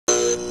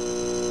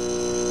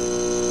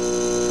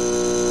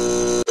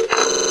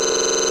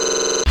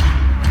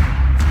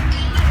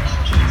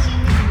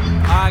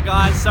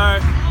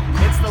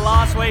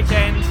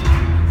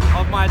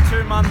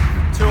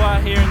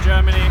out here in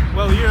Germany,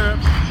 well, Europe.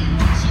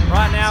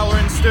 Right now we're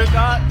in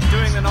Stuttgart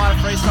doing the Night of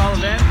Freestyle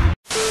event.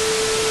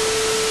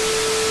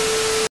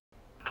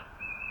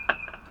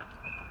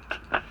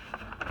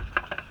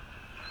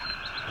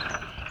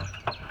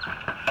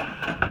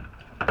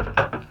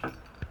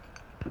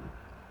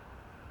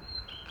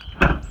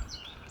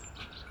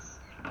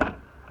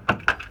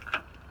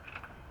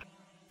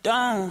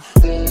 Done.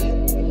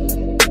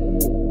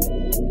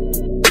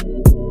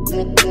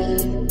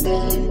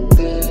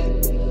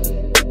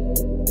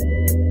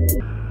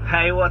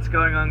 Hey, what's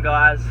going on,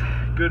 guys?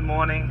 Good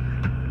morning,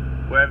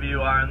 wherever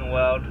you are in the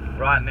world.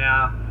 Right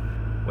now,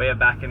 we are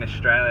back in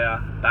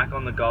Australia, back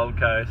on the Gold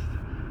Coast.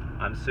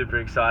 I'm super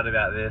excited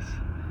about this.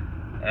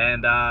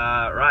 And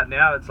right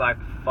now, it's like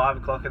 5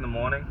 o'clock in the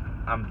morning.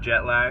 I'm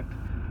jet lagged.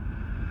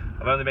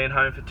 I've only been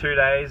home for 2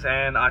 days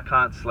and I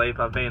can't sleep.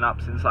 I've been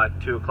up since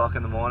like 2 o'clock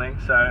in the morning.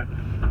 So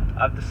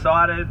I've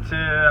decided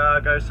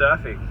to go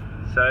surfing.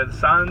 So the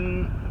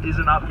sun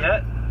isn't up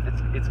yet.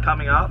 It's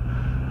coming up.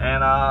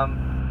 And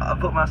I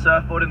put my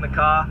surfboard in the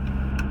car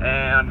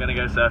and I'm gonna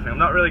go surfing. I'm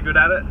not really good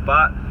at it,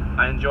 but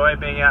I enjoy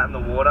being out in the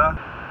water.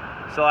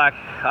 So like,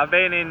 I've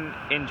been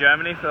in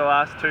Germany for the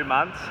last 2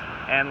 months,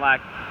 and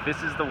like,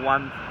 this is the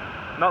one,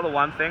 not the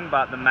one thing,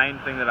 but the main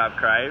thing that I've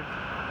craved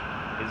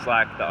is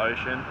like the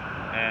ocean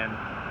and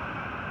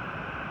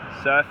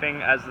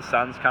surfing as the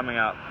sun's coming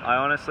up. I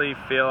honestly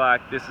feel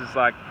like this is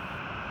like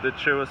the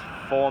truest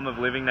form of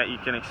living that you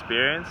can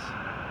experience,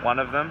 one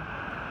of them.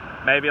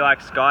 Maybe like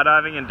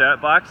skydiving and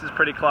dirt bikes is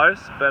pretty close,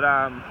 but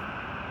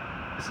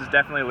this is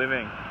definitely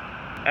living.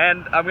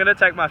 And I'm gonna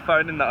take my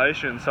phone in the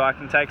ocean so I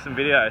can take some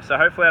video, so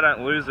hopefully I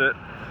don't lose it.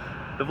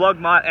 The vlog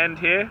might end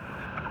here,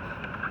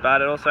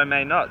 but it also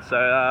may not,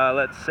 so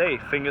let's see.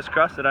 Fingers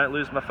crossed I don't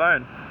lose my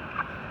phone.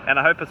 And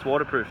I hope it's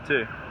waterproof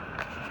too.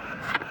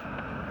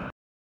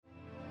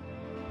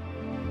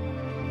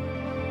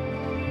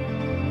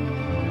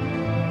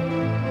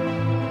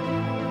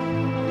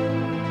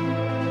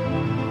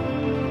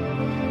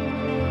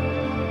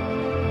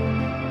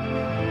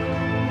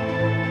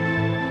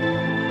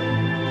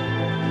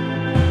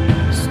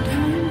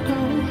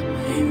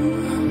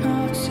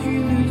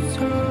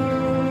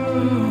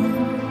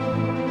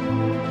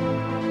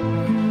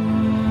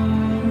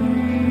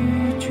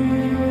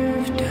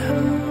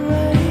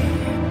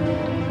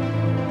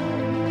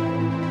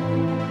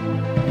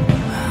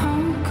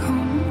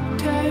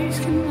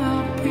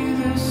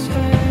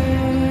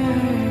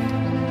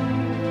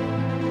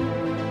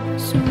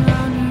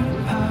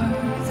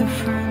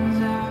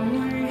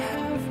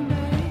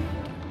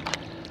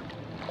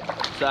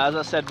 So as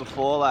I said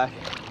before, like,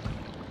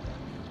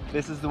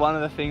 this is one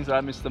of the things that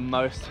I miss the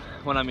most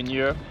when I'm in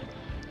Europe.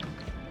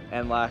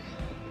 And like,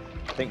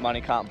 I think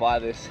money can't buy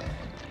this.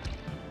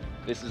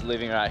 This is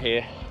living right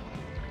here.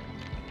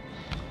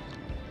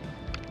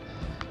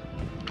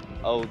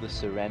 Oh, the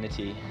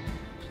serenity.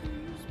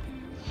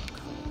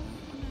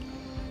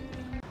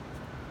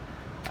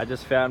 I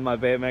just found my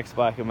BMX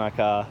bike in my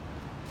car.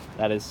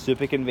 That is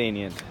super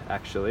convenient,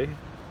 actually.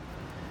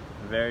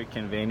 Very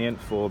convenient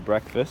for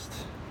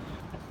breakfast.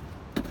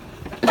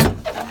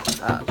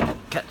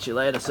 Catch you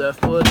later,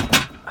 surfboard.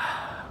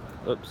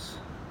 Oops.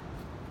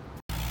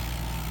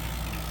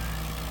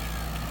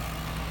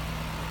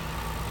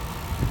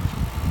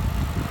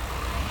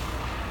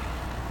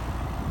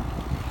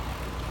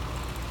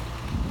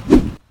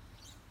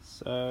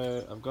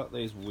 So I've got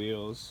these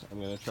wheels I'm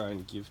going to try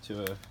and give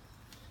to a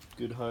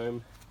good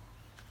home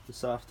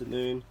this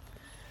afternoon,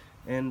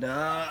 and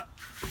I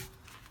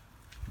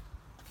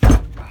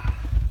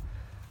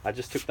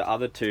just took the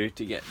other two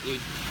to get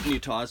new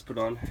tyres put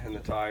on, and the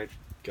tyre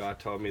guy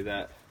told me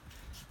that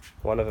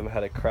one of them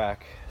had a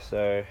crack.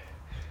 So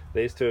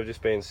these two have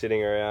just been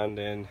sitting around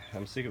and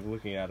I'm sick of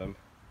looking at them,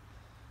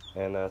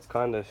 and it's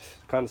kind of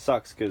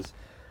sucks because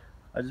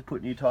I just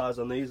put new tyres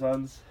on these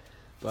ones,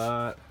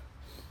 but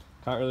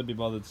can't really be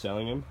bothered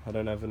selling them. I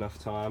don't have enough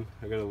time.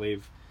 I've got to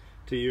leave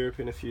to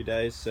Europe in a few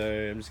days, so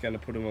I'm just going to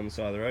put them on the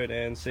side of the road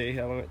and see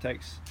how long it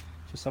takes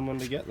for someone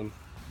to get them.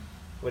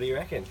 What do you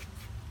reckon?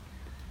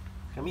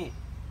 Come here.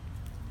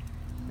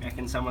 You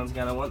reckon someone's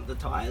going to want the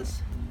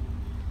tyres?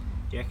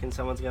 You reckon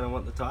someone's going to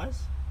want the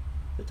tyres?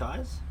 The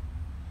tyres?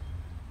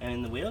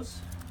 And the wheels?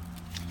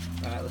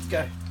 Alright, let's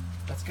go.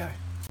 Let's go.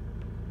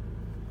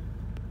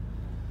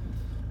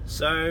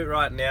 So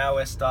right now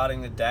we're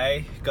starting the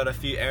day. Got a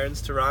few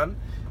errands to run.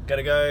 Got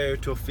to go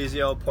to a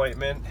physio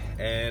appointment,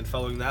 and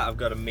following that I've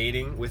got a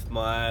meeting with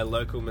my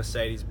local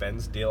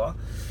Mercedes-Benz dealer.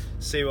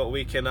 See what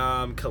we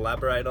can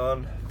collaborate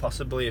on,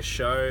 possibly a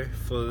show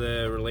for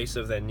the release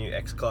of their new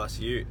X-Class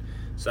Ute.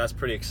 So that's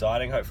pretty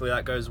exciting. Hopefully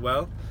that goes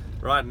well.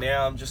 Right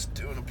now I'm just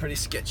doing a pretty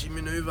sketchy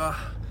maneuver,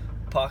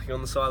 parking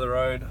on the side of the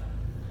road.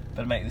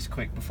 Better make this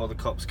quick before the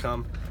cops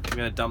come. I'm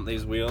going to dump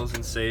these wheels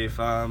and see if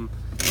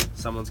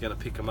someone's going to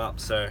pick them up.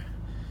 So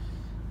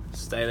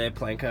stay there,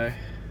 Pecquencourt.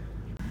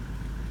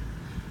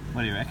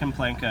 What do you reckon,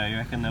 Pecquencourt? You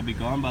reckon they'll be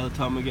gone by the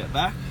time we get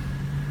back?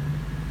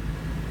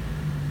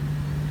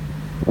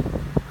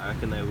 I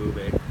reckon they will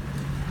be.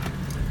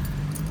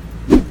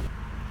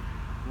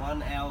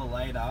 1 hour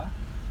later,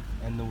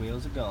 and the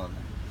wheels are gone.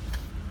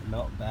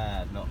 Not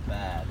bad, not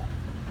bad.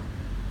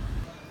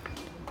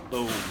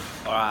 Boom.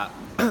 Alright.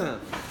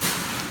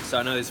 So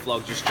I know this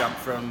vlog just jumped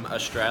from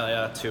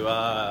Australia to,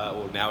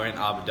 well, now we're in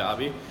Abu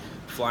Dhabi,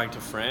 flying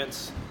to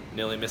France.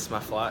 Nearly missed my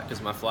flight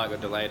because my flight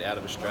got delayed out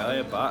of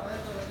Australia, but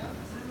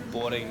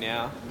boarding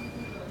now,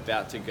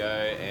 about to go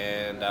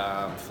and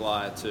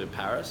fly to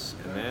Paris,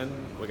 and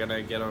then we're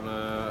gonna get on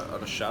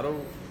a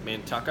shuttle, me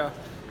and Tucker,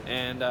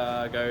 and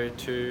go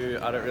to,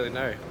 I don't really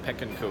know,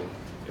 Pecquencourt,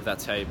 if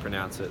that's how you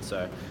pronounce it.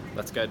 So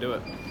let's go do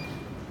it.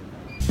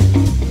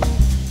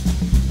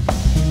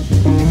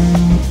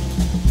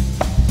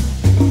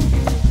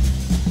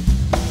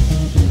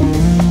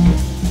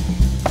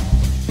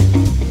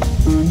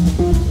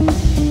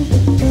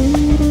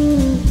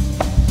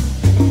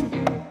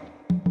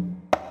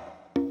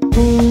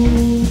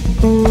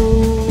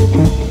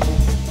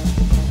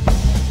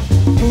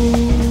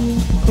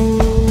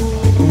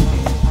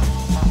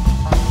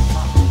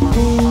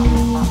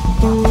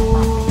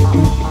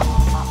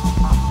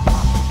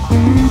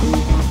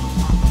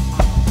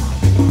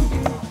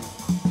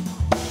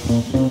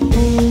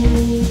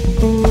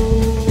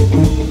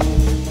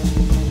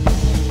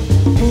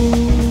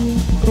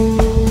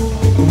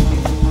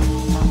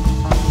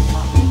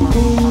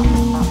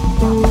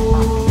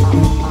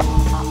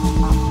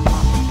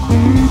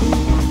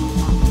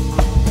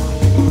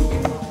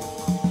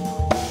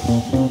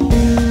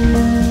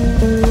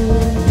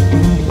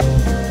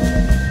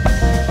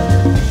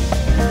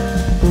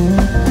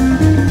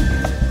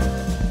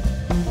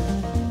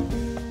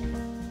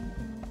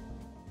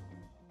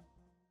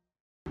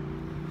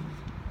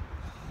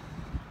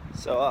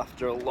 So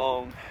after a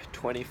long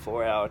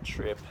 24-hour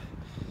trip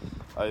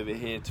over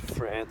here to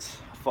France,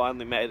 I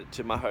finally made it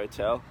to my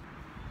hotel.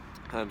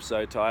 I'm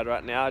so tired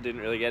right now. I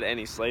didn't really get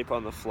any sleep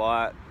on the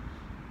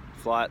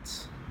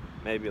flights,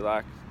 maybe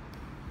like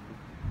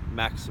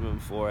maximum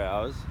 4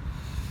 hours.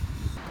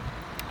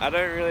 I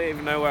don't really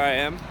even know where I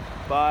am,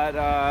 but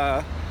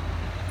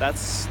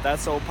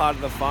that's all part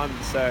of the fun.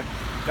 So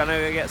gonna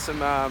go get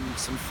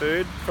some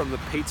food from the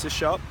pizza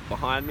shop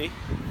behind me,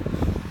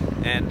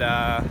 and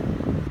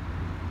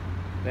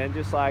then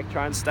just like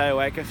try and stay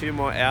awake a few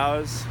more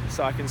hours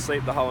so I can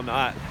sleep the whole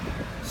night.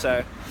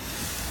 So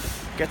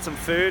get some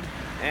food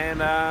and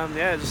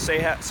yeah, just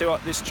see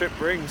what this trip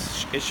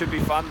brings. It should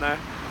be fun though.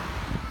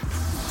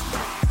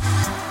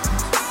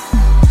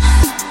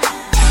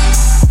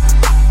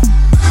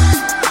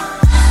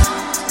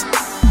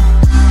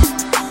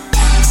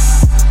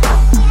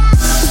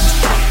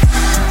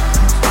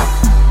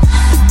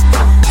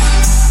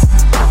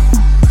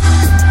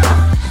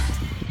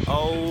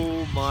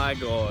 Oh my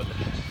god.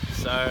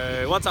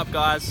 So what's up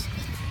guys?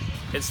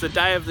 It's the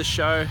day of the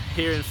show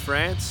here in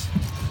France,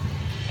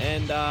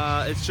 and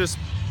it's just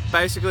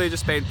basically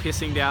just been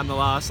pissing down the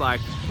last like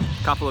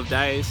couple of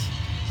days,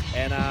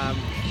 and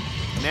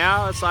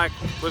now it's like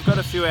we've got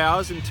a few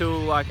hours until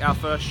like our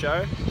first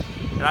show,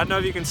 and I don't know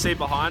if you can see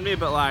behind me,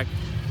 but like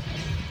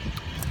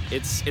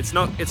it's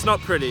not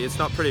pretty,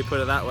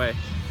 put it that way.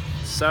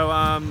 So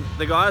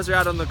the guys are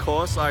out on the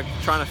course like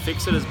trying to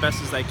fix it as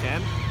best as they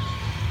can.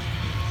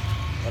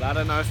 But I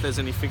don't know if there's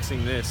any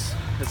fixing this.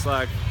 It's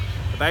like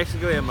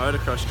basically a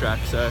motocross track,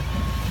 so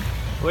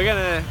we're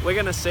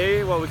gonna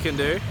see what we can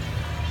do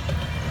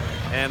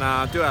and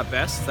do our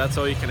best. That's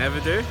all you can ever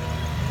do.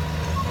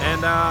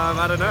 And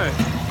I don't know.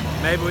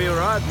 Maybe we'll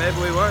ride, maybe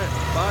we won't.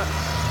 But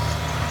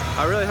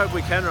I really hope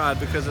we can ride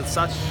because it's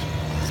such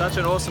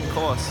an awesome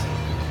course.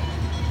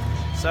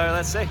 So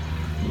let's see.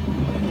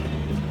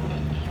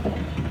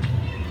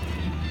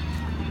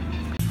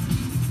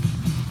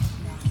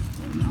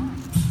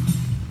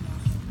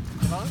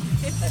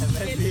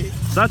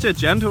 Such a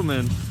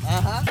gentleman.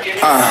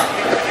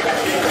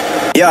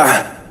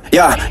 Yeah.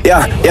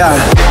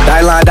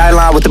 Die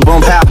line with the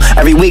boom pow.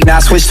 Every week now I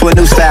switch to a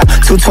new style.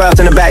 212s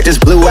in the back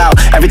just blew out.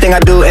 Everything I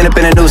do end up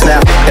in the news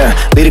now. Yeah,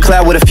 lead a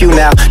club with a few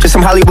now. Just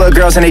some Hollywood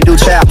girls and they do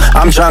chow.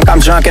 I'm drunk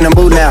in the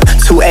mood now.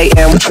 2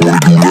 a.m.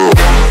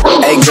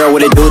 Hey girl,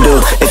 what it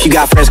do? If you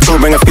got friends, cool,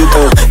 bring a few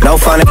through. No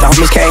fun if the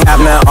homies can't have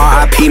none.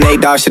 R.I.P.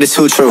 Nate Dogg, shit is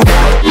too true.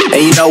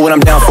 And you know what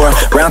I'm down for.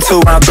 Round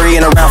 2, round 3,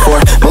 and a round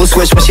 4. Mood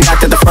switch when she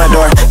knocked at the front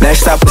door.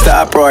 Next up was the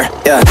uproar.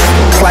 Yeah,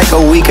 it's like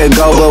a week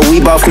ago, but we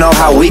both know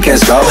how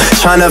weekends go.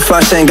 Trying to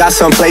function, got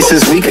some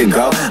places we could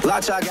go.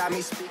 Lockjaw got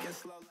me speaking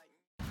slow like...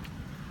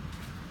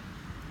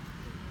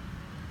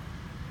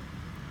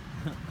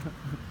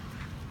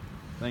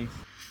 Thanks.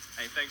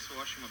 Hey, thanks for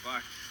washing my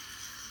bike.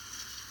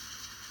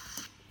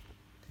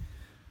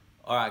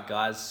 Alright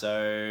guys,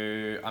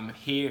 so I'm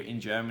here in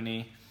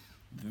Germany.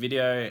 The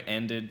video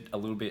ended a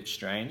little bit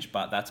strange,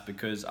 but that's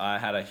because I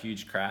had a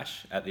huge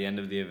crash at the end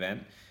of the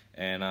event,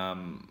 and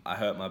I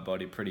hurt my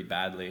body pretty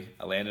badly.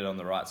 I landed on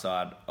the right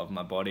side of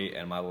my body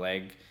and my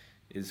leg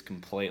is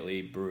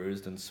completely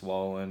bruised and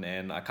swollen,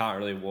 and I can't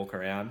really walk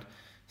around.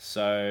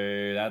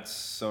 So that's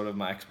sort of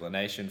my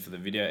explanation for the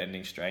video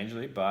ending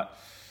strangely. But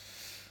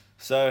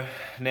so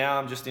now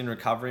I'm just in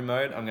recovery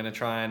mode. I'm gonna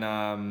try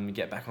and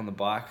get back on the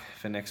bike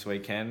for next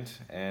weekend,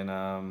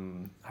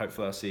 and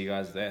hopefully I'll see you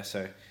guys there.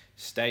 So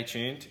stay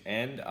tuned,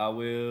 and I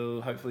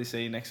will hopefully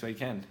see you next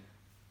weekend.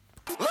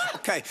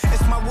 Okay,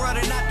 it's my world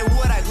and not the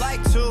wood I like.